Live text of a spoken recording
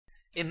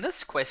In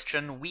this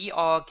question, we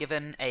are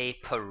given a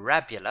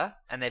parabola,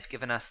 and they've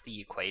given us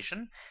the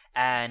equation,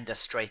 and a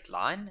straight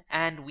line,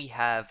 and we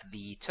have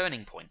the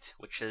turning point,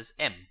 which is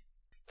M.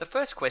 The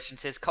first question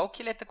says,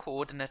 calculate the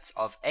coordinates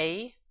of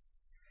A,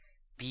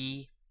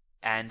 B,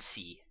 and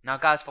C. Now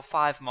guys, for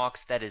 5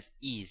 marks, that is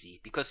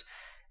easy, because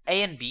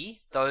A and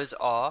B, those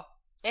are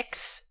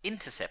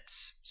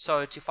x-intercepts.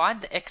 So to find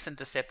the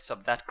x-intercepts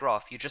of that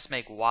graph, you just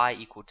make y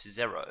equal to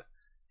 0.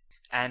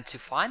 And to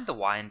find the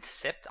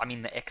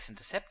the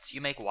x-intercepts, you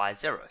make y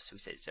 0. So we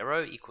say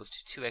 0 equals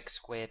to 2x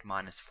squared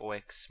minus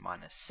 4x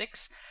minus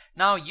 6.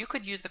 Now, you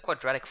could use the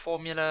quadratic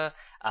formula.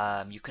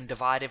 You can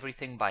divide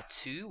everything by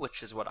 2,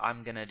 which is what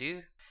I'm going to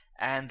do.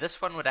 And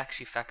this one would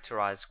actually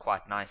factorize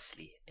quite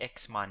nicely.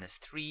 X minus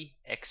 3,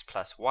 x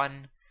plus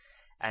 1.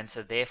 And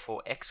so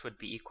therefore, x would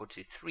be equal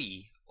to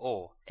 3,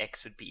 or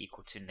x would be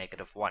equal to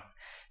negative 1.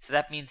 So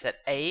that means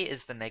that A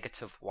is the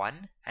negative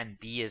 1, and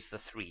B is the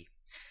 3.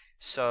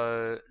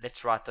 So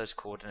let's write those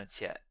coordinates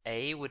here.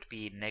 A would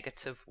be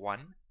negative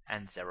 1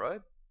 and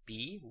 0.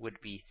 B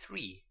would be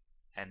 3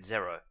 and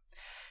 0.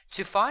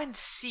 To find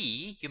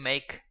C, you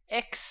make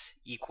x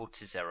equal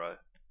to 0.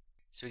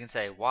 So we can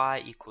say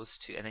y equals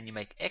to, and then you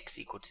make x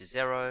equal to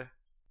 0,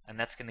 and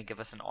that's going to give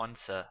us an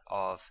answer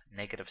of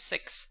negative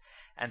 6.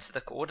 And so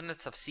the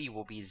coordinates of C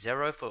will be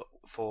 0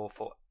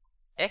 for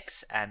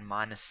x and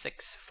minus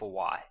 6 for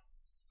y.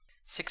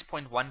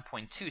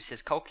 6.1.2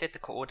 says calculate the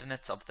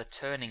coordinates of the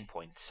turning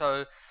point.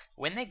 So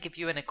when they give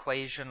you an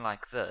equation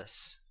like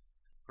this,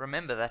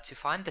 remember that to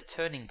find the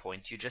turning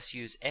point, you just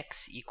use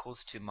x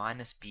equals to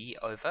minus b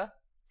over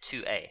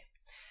 2a.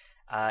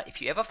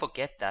 If you ever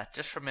forget that,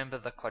 just remember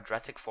the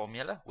quadratic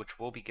formula, which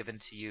will be given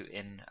to you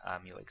in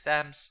your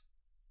exams.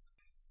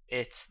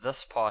 It's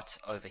this part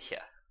over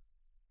here.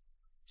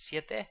 See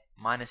it there?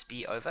 Minus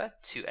b over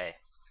 2a.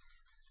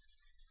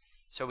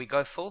 So we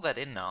go fill that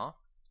in now.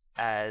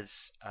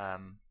 As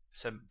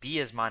so b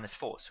is minus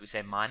 4, so we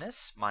say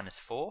minus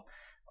 4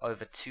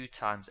 over 2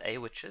 times a,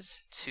 which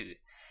is 2.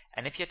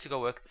 And if you had to go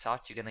work this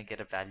out, you're going to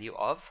get a value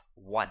of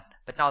 1.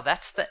 But now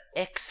that's the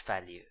x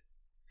value.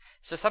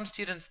 So some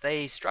students,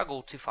 they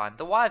struggle to find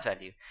the y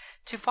value.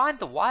 To find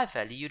the y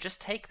value, you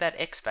just take that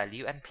x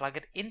value and plug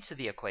it into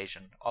the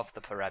equation of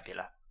the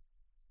parabola.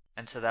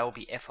 And so that will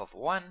be f of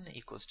 1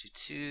 equals to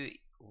 2,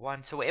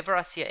 1. So wherever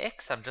I see an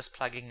x, I'm just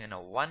plugging in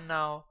a 1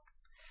 now.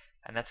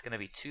 And that's going to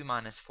be 2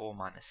 minus 4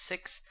 minus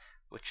 6,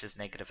 which is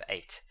negative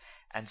 8.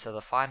 And so the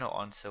final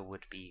answer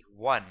would be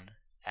 1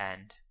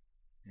 and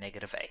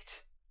negative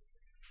 8.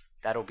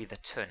 That'll be the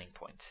turning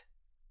point.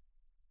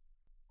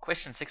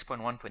 Question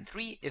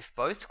 6.1.3, if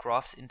both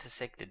graphs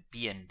intersected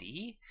B and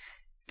D,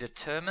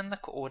 determine the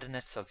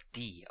coordinates of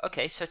D.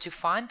 Okay, so to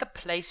find the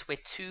place where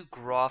two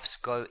graphs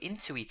go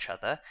into each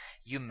other,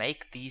 you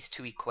make these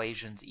two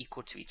equations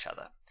equal to each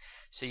other.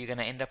 So you're going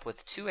to end up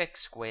with 2x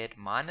squared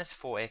minus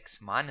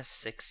 4x minus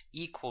 6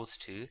 equals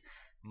to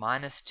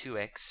minus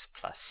 2x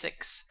plus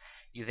 6.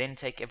 You then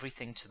take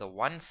everything to the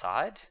one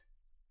side,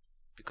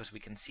 because we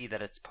can see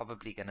that it's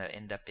probably going to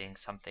end up being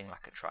something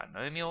like a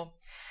trinomial.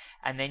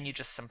 And then you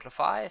just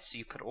simplify, so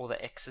you put all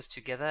the x's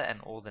together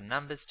and all the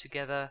numbers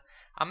together.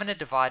 I'm going to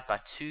divide by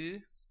 2.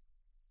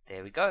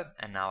 There we go.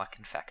 And now I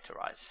can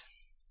factorize.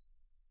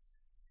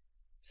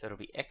 So it'll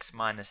be x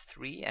minus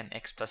 3 and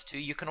x plus 2.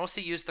 You can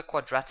also use the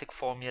quadratic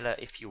formula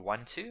if you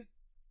want to.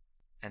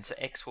 And so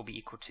x will be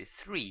equal to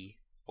 3,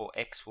 or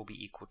x will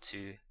be equal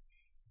to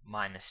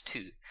minus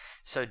 2.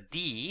 So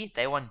D,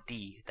 they want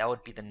D. That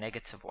would be the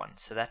negative one.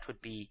 So that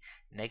would be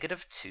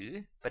negative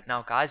 2. But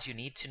now, guys, you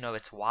need to know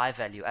its y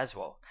value as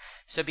well.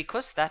 So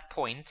because that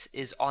point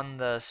is on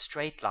the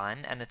straight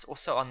line and it's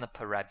also on the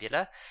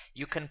parabola,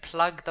 you can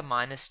plug the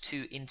minus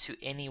 2 into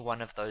any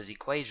one of those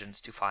equations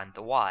to find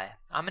the y.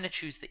 I'm going to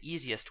choose the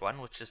easiest one,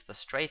 which is the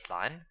straight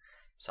line.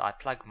 So I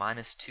plug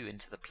minus 2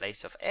 into the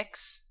place of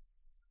x.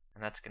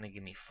 And that's going to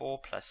give me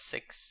 4 plus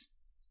 6,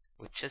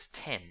 which is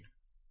 10.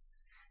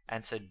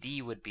 And so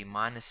D would be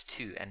minus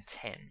 2 and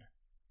 10.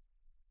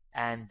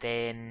 And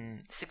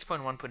then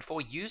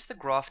 6.1.4, use the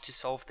graph to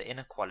solve the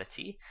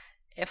inequality.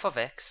 F of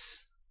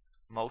x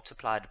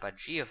multiplied by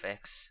g of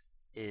x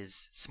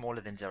is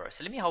smaller than 0.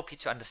 So let me help you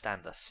to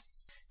understand this.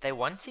 They're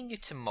wanting you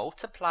to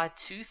multiply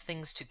two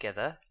things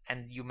together,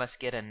 and you must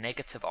get a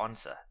negative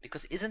answer.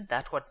 Because isn't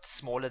that what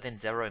smaller than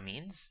 0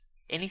 means?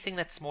 Anything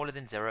that's smaller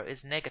than 0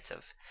 is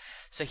negative.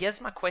 So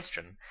here's my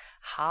question.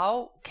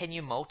 How can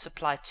you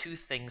multiply two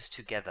things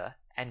together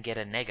and get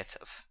a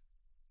negative?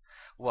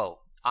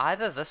 Well,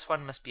 either this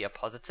one must be a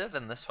positive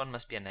and this one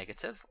must be a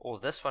negative, or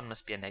this one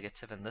must be a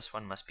negative and this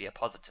one must be a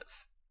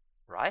positive,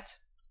 right?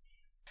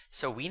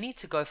 So we need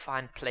to go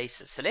find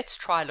places. So let's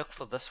try look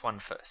for this one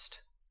first.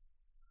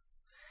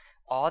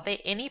 Are there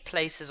any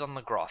places on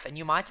the graph? And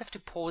you might have to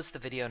pause the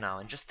video now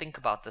and just think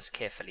about this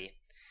carefully.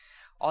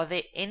 Are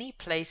there any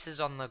places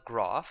on the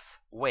graph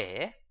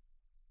where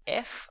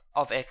f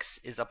of x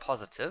is a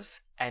positive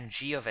and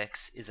g of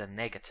x is a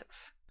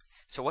negative?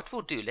 So what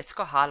we'll do, let's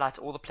go highlight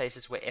all the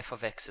places where f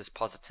of x is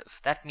positive.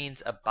 That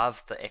means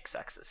above the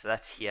x-axis. So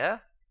that's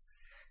here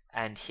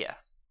and here.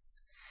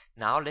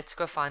 Now let's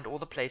go find all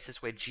the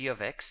places where g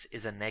of x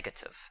is a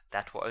negative.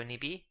 That will only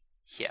be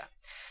here.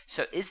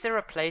 So is there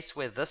a place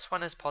where this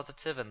one is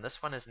positive and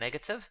this one is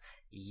negative?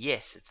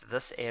 Yes, it's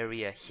this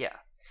area here.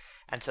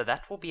 And so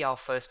that will be our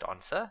first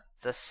answer,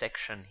 this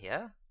section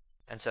here.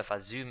 And so if I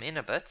zoom in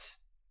a bit,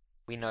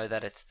 we know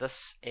that it's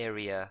this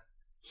area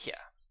here,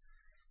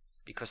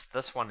 because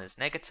this one is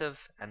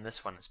negative and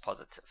this one is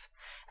positive.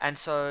 And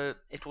so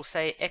it will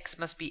say x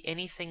must be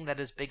anything that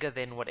is bigger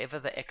than whatever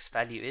the x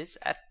value is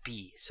at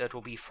b. So it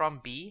will be from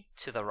b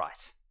to the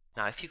right.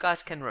 Now if you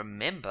guys can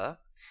remember,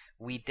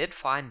 we did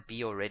find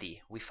b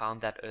already. We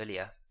found that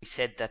earlier. We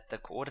said that the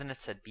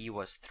coordinates at b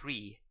was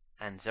 3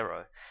 and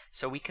 0.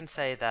 So we can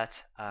say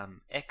that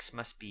x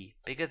must be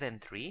bigger than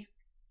 3.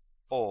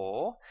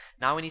 Or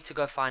now we need to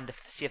go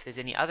see if there's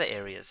any other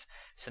areas.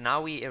 So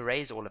now we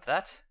erase all of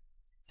that.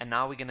 And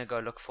now we're going to go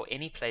look for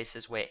any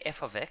places where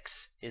f of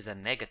x is a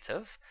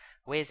negative.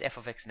 Where's f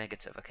of x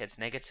negative? Okay, it's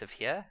negative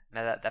here.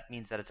 Now that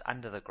means that it's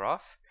under the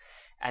graph.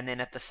 And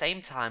then at the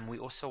same time, we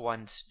also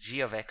want g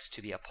of x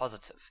to be a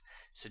positive.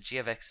 So g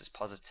of x is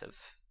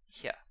positive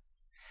here.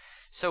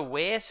 So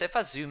if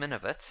I zoom in a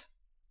bit,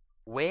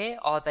 where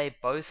are they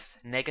both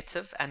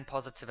negative and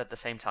positive at the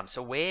same time?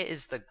 So where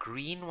is the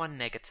green one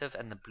negative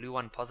and the blue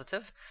one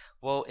positive?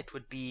 Well, it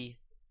would be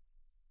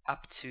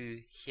up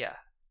to here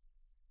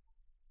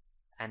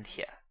and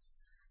here.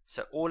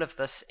 So all of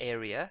this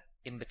area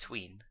in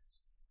between,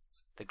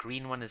 the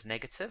green one is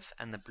negative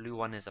and the blue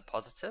one is a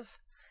positive,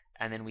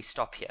 and then we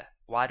stop here.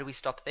 Why do we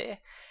stop there?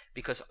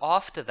 Because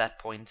after that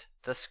point,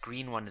 this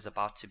green one is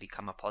about to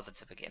become a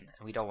positive again,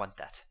 and we don't want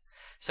that.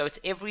 So it's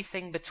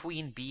everything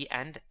between b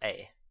and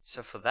a.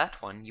 So for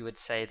that one, you would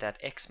say that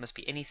x must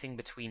be anything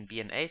between b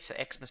and a, so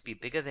x must be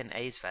bigger than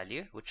a's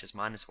value, which is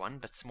 -1,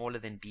 but smaller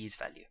than b's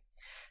value.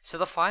 So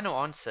the final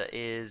answer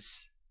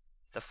is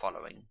the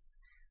following.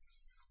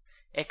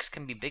 X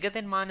can be bigger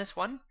than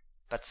 -1,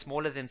 but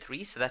smaller than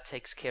 3, so that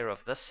takes care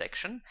of this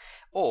section,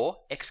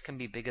 or x can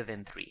be bigger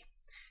than 3.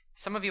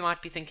 Some of you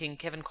might be thinking,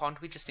 Kevin,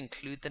 can't we just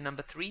include the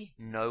number 3?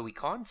 No, we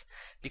can't,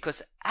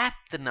 because at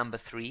the number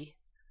 3,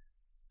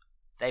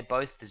 they're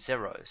both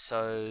 0,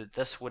 so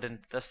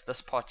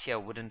this part here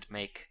wouldn't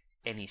make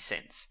any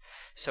sense.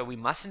 So we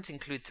mustn't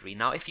include 3.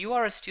 Now, if you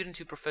are a student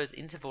who prefers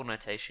interval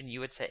notation,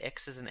 you would say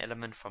x is an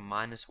element from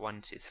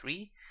 -1 to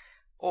 3,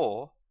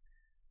 or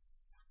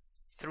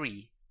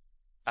 3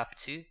 up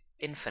to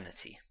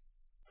infinity.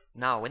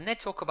 Now, when they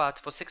talk about,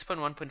 for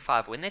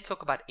 6.1.5, when they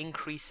talk about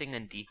increasing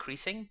and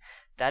decreasing,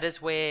 that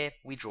is where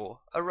we draw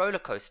a roller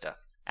coaster.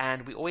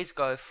 And we always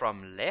go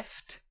from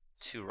left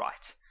to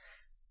right.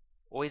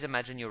 Always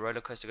imagine your roller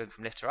coaster going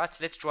from left to right.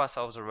 So let's draw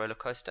ourselves a roller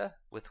coaster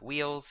with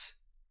wheels.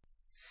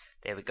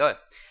 There we go.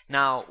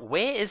 Now,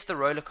 where is the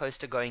roller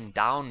coaster going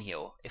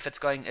downhill? If it's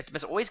going, it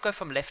must always go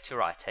from left to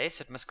right, hey?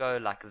 So it must go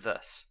like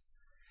this.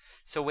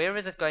 So where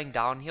is it going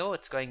downhill?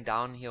 It's going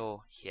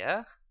downhill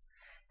here.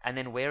 And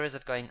then where is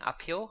it going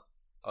uphill?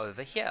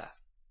 Over here.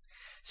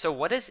 So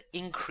what does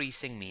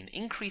increasing mean?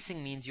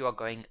 Increasing means you are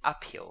going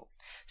uphill.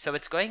 So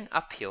it's going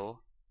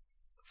uphill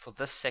for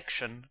this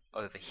section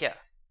over here.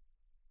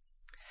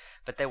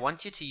 But they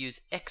want you to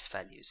use x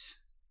values.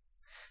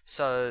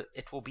 So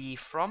it will be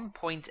from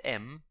point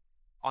M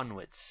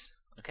onwards.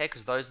 Okay,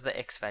 because those are the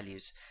x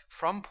values.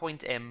 From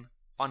point M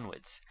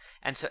onwards.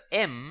 And so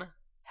M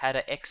had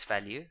an x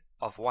value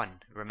of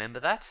 1. Remember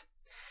that?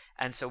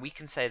 And so we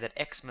can say that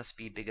x must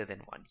be bigger than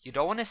 1. You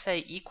don't want to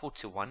say equal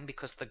to 1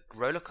 because the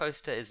roller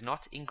coaster is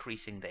not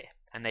increasing there.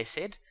 And they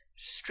said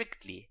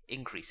strictly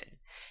increasing.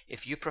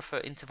 If you prefer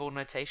interval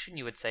notation,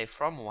 you would say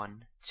from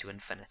 1 to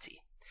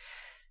infinity.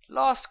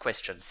 Last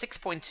question,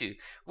 6.2.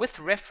 With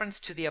reference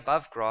to the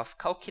above graph,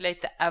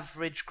 calculate the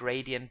average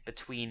gradient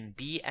between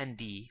B and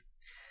D.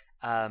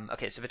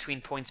 Okay, so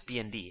between points B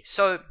and D.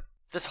 So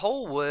this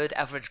whole word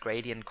average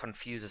gradient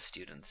confuses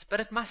students, but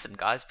it mustn't,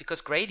 guys,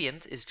 because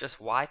gradient is just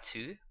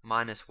y2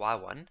 minus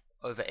y1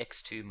 over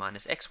x2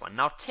 minus x1.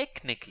 Now,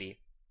 technically,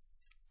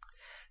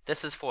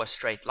 this is for a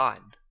straight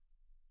line.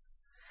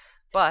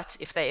 But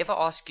if they ever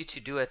ask you to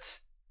do it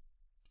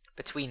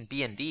between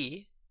B and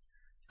D,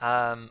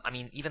 I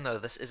mean, even though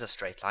this is a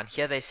straight line,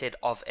 here they said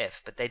of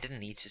f, but they didn't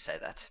need to say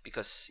that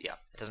because, yeah,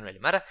 it doesn't really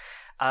matter.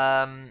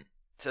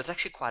 So it's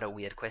actually quite a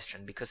weird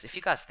question because if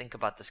you guys think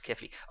about this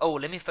carefully,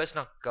 let me first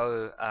not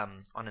go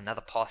on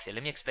another path here.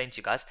 Let me explain to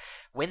you guys.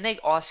 When they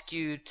ask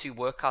you to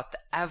work out the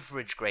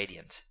average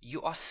gradient,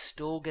 you are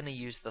still going to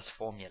use this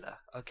formula,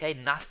 okay?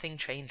 Nothing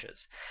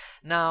changes.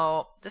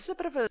 Now, this is a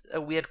bit of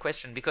a weird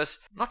question because,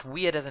 not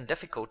weird as in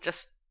difficult,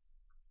 just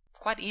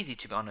quite easy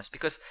to be honest,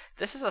 because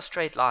this is a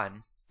straight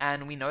line.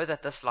 And we know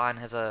that this line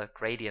has a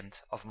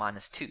gradient of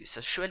 -2.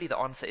 So surely the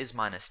answer is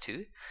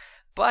 -2.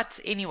 But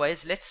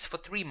anyways, for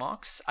 3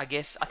 marks, I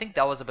think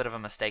that was a bit of a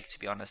mistake, to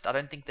be honest. I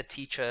don't think the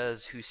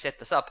teachers who set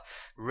this up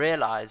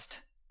realized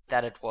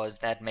that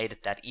that made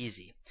it that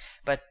easy.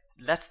 But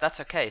that's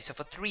okay. So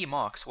for 3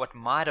 marks, what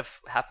might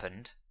have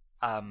happened,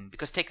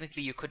 because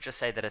technically you could just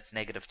say that it's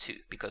negative 2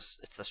 because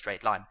it's the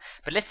straight line.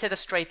 But let's say the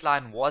straight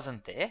line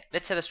wasn't there.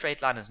 Let's say the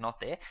straight line is not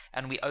there,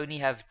 and we only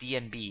have D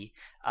and B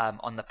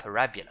on the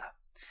parabola.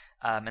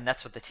 And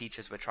that's what the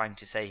teachers were trying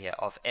to say here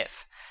of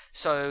f.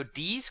 So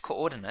D's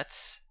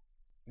coordinates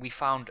we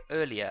found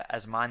earlier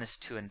as minus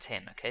 2 and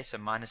 10. Okay, so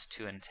minus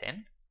 2 and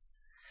 10.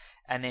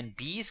 And then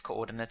B's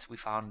coordinates we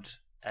found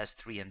as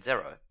 3 and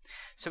 0.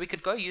 So we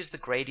could go use the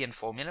gradient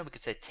formula. We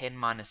could say 10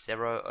 minus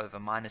 0 over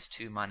minus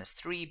 2 minus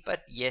 3.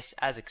 But yes,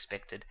 as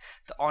expected,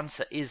 the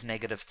answer is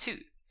negative 2.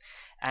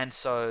 And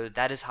so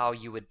that is how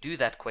you would do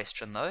that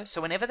question though.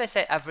 So whenever they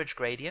say average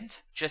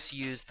gradient, just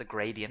use the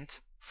gradient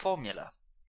formula.